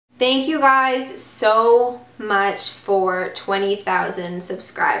Thank you guys so much for 20,000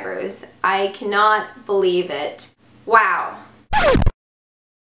 subscribers. I cannot believe it. Wow.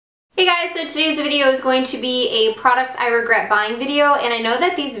 Hey guys, so today's video is going to be a products I regret buying video, and I know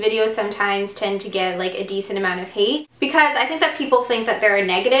that these videos sometimes tend to get like a decent amount of hate because I think that people think that they're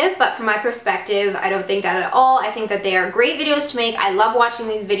negative, but from my perspective, I don't think that at all. I think that they are great videos to make. I love watching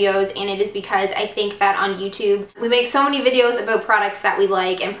these videos, and it is because I think that on YouTube, we make so many videos about products that we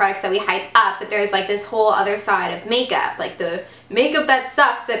like and products that we hype up, but there's like this whole other side of makeup, like the makeup that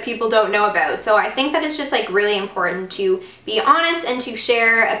sucks that people don't know about. So I think that it's just like really important to be honest and to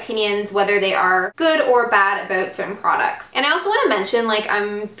share opinions, whether they are good or bad, about certain products. And I also want to mention, like,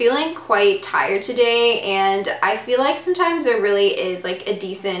 I'm feeling quite tired today, and I feel like sometimes there really is like a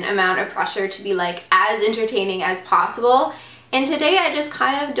decent amount of pressure to be like as entertaining as possible. And today I just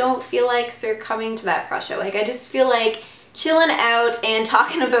kind of don't feel like succumbing to that pressure. Like, I just feel like chilling out and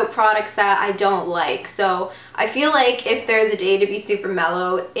talking about products that I don't like. So I feel like if there's a day to be super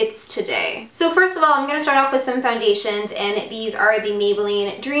mellow, it's today. So first of all, I'm going to start off with some foundations, and these are the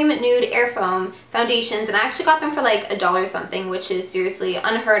Maybelline Dream Nude Air Foam foundations, and I actually got them for like $1 something, which is seriously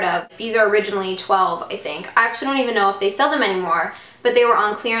unheard of. These are originally $12, I think. I actually don't even know if they sell them anymore, but they were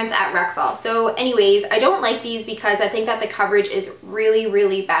on clearance at Rexall. So anyways, I don't like these because I think that the coverage is really,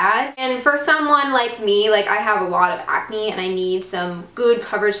 really bad. And for someone like me, like, I have a lot of acne and I need some good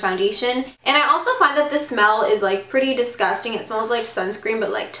coverage foundation. And I also find that the smell is like pretty disgusting. It smells like sunscreen,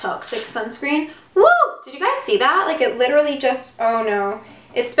 but like toxic sunscreen. Woo! Did you guys see that? Like, it literally just, oh no.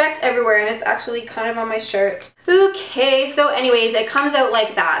 It specked everywhere, and it's actually kind of on my shirt. Okay, so anyways, it comes out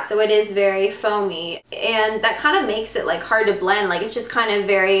like that, so it is very foamy, and that kind of makes it like hard to blend. Like, it's just kind of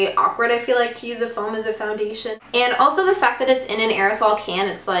very awkward, I feel like, to use a foam as a foundation. And also the fact that it's in an aerosol can,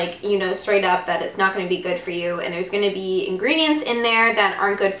 it's like, you know, straight up that it's not going to be good for you, and there's going to be ingredients in there that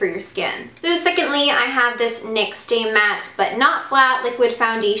aren't good for your skin. So secondly, I have this NYX Stay Matte But Not Flat Liquid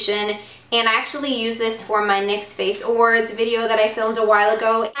Foundation. And I actually used this for my NYX Face Awards video that I filmed a while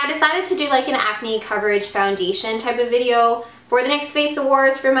ago. And I decided to do like an acne coverage foundation type of video for the NYX Face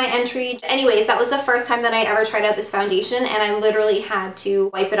Awards for my entry. Anyways, that was the first time that I ever tried out this foundation, and I literally had to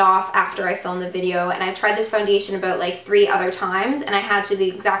wipe it off after I filmed the video. And I've tried this foundation about like 3 other times, and I had to do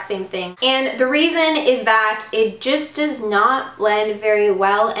the exact same thing. And the reason is that it just does not blend very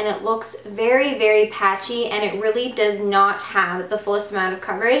well, and it looks very, very patchy, and it really does not have the fullest amount of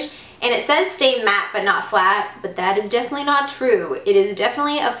coverage. And it says stay matte but not flat, but that is definitely not true. It is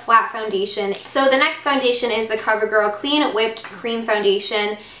definitely a flat foundation. So the next foundation is the Covergirl Clean Whipped Cream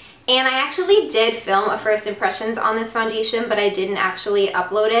Foundation. And I actually did film a first impressions on this foundation, but I didn't actually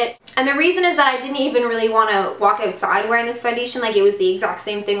upload it. And the reason is that I didn't even really want to walk outside wearing this foundation. Like, it was the exact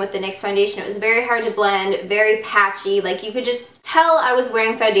same thing with the NYX foundation. It was very hard to blend, very patchy. Like, you could just tell I was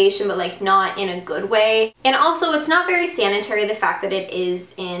wearing foundation, but like not in a good way. And also, it's not very sanitary, the fact that it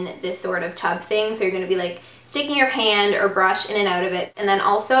is in this sort of tub thing. So you're going to be like sticking your hand or brush in and out of it. And then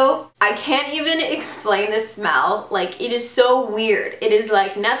also, I can't even explain the smell. Like, it is so weird. It is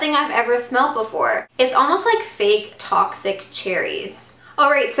like nothing I've ever smelled before. It's almost like fake toxic cherries.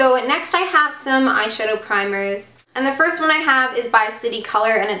 Alright, so next I have some eyeshadow primers. And the first one I have is by City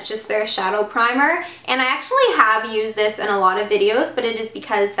Color, and it's just their shadow primer. And I actually have used this in a lot of videos, but it is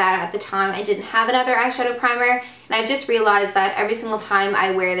because that at the time I didn't have another eyeshadow primer. And I've just realized that every single time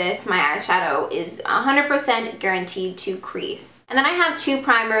I wear this, my eyeshadow is 100% guaranteed to crease. And then I have 2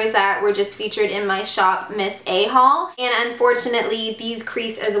 primers that were just featured in my Shop Miss A haul. And unfortunately, these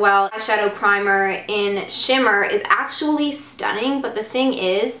crease as well. Eyeshadow primer in Shimmer is actually stunning, but the thing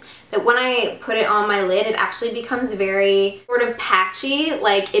is that when I put it on my lid, it actually becomes very sort of patchy.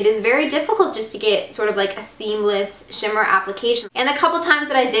 Like, it is very difficult just to get sort of like a seamless shimmer application. And the couple times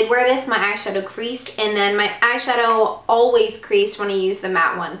that I did wear this, my eyeshadow creased, and then my eyeshadow always creased when I used the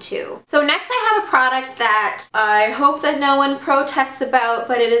matte one too. So next I have a product that I hope that no one protests about,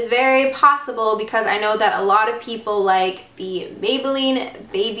 but it is very possible because I know that a lot of people like the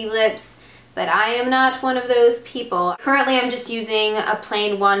Maybelline Baby Lips, but I am not one of those people. Currently I'm just using a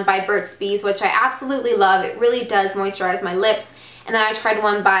plain one by Burt's Bees, which I absolutely love. It really does moisturize my lips. And then I tried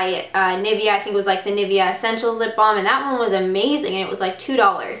one by Nivea. I think it was like the Nivea Essentials lip balm, and that one was amazing, and it was like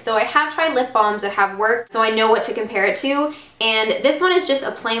 $2. So I have tried lip balms that have worked, so I know what to compare it to. And this one is just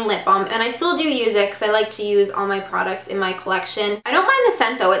a plain lip balm, and I still do use it because I like to use all my products in my collection. I don't mind the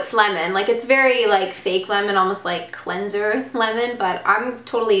scent though, it's lemon. Like, it's very like fake lemon, almost like cleanser lemon, but I'm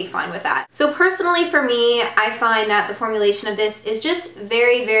totally fine with that. So personally for me, I find that the formulation of this is just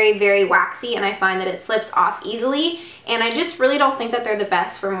very, very, very waxy, and I find that it slips off easily, and I just really don't think that they're the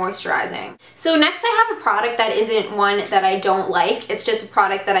best for moisturizing. So next I have a product that isn't one that I don't like. It's just a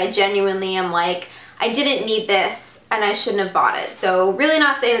product that I genuinely am like, I didn't need this and I shouldn't have bought it. So really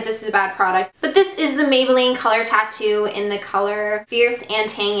not saying that this is a bad product, but this is the Maybelline Color Tattoo in the color Fierce and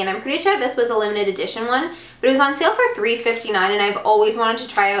Tangy, and I'm pretty sure this was a limited edition one, but it was on sale for $3.59, and I've always wanted to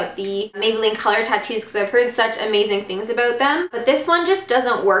try out the Maybelline Color Tattoos because I've heard such amazing things about them. But this one just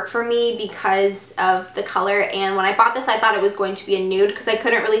doesn't work for me because of the color, and when I bought this I thought it was going to be a nude because I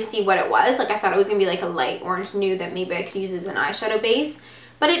couldn't really see what it was. Like, I thought it was going to be like a light orange nude that maybe I could use as an eyeshadow base,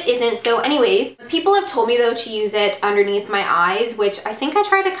 but it isn't. So anyways, people have told me though to use it underneath my eyes, which I think I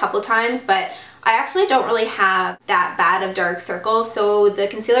tried a couple times, but I actually don't really have that bad of dark circles, so the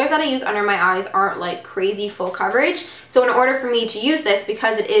concealers that I use under my eyes aren't like crazy full coverage. So in order for me to use this,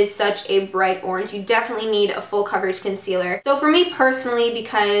 because it is such a bright orange, you definitely need a full coverage concealer. So for me personally,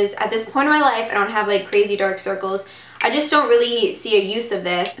 because at this point in my life I don't have like crazy dark circles, I just don't really see a use of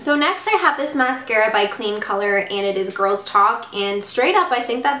this. So next I have this mascara by Clean Color, and it is Girls Talk, and straight up I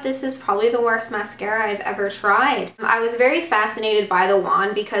think that this is probably the worst mascara I've ever tried. I was very fascinated by the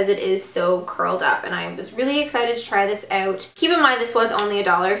wand because it is so curled up, and I was really excited to try this out. Keep in mind this was only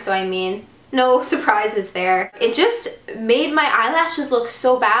 $1, so I mean, no surprises there. It just made my eyelashes look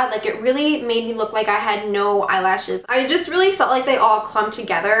so bad. Like, it really made me look like I had no eyelashes. I just really felt like they all clumped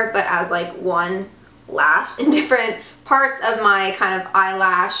together, but as like one lash in different parts of my kind of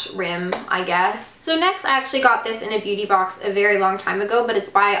eyelash rim, I guess. So next I actually got this in a beauty box a very long time ago, but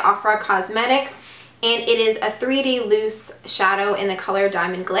it's by Ofra Cosmetics, and it is a 3D loose shadow in the color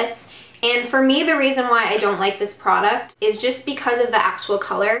Diamond Glitz. And for me, the reason why I don't like this product is just because of the actual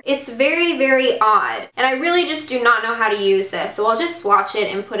color. It's very, very odd, and I really just do not know how to use this, so I'll just swatch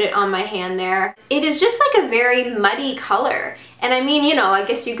it and put it on my hand there. It is just like a very muddy color. And I mean, you know, I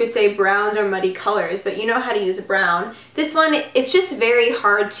guess you could say browns are muddy colors, but you know how to use a brown. This one, it's just very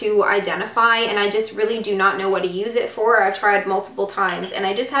hard to identify, and I just really do not know what to use it for. I've tried multiple times, and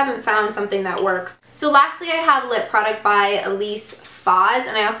I just haven't found something that works. So lastly, I have a lip product by Ellis, Faas,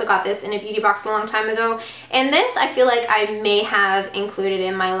 and I also got this in a beauty box a long time ago. And this, I feel like I may have included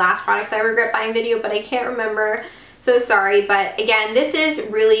in my last products I regret buying video, but I can't remember. So sorry, but again, this is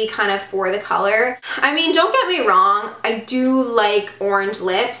really kind of for the color. I mean, don't get me wrong, I do like orange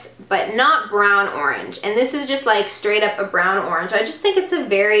lips, but not brown orange. And this is just like straight up a brown orange. I just think it's a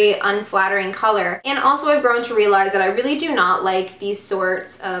very unflattering color. And also I've grown to realize that I really do not like these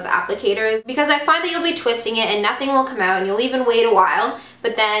sorts of applicators because I find that you'll be twisting it and nothing will come out, and you'll even wait a while.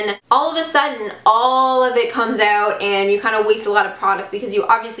 But then all of a sudden, all of it comes out and you kind of waste a lot of product because you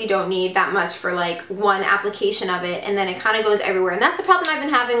obviously don't need that much for like one application of it, and then it kind of goes everywhere. And that's a problem I've been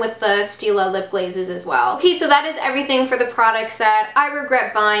having with the Stila lip glazes as well. Okay, so that is everything for the products that I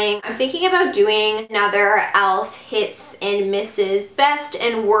regret buying. I'm thinking about doing another e.l.f. hits and misses, best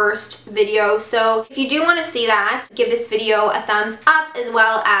and worst video. So if you do want to see that, give this video a thumbs up, as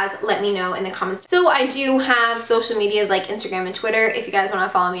well as let me know in the comments. So I do have social medias like Instagram and Twitter. If you guys want to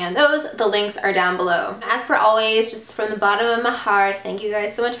follow me on those, the links are down below. As per always, just from the bottom of my heart, thank you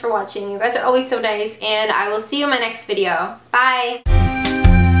guys so much for watching. You guys are always so nice, and I will see you in my next video. Bye!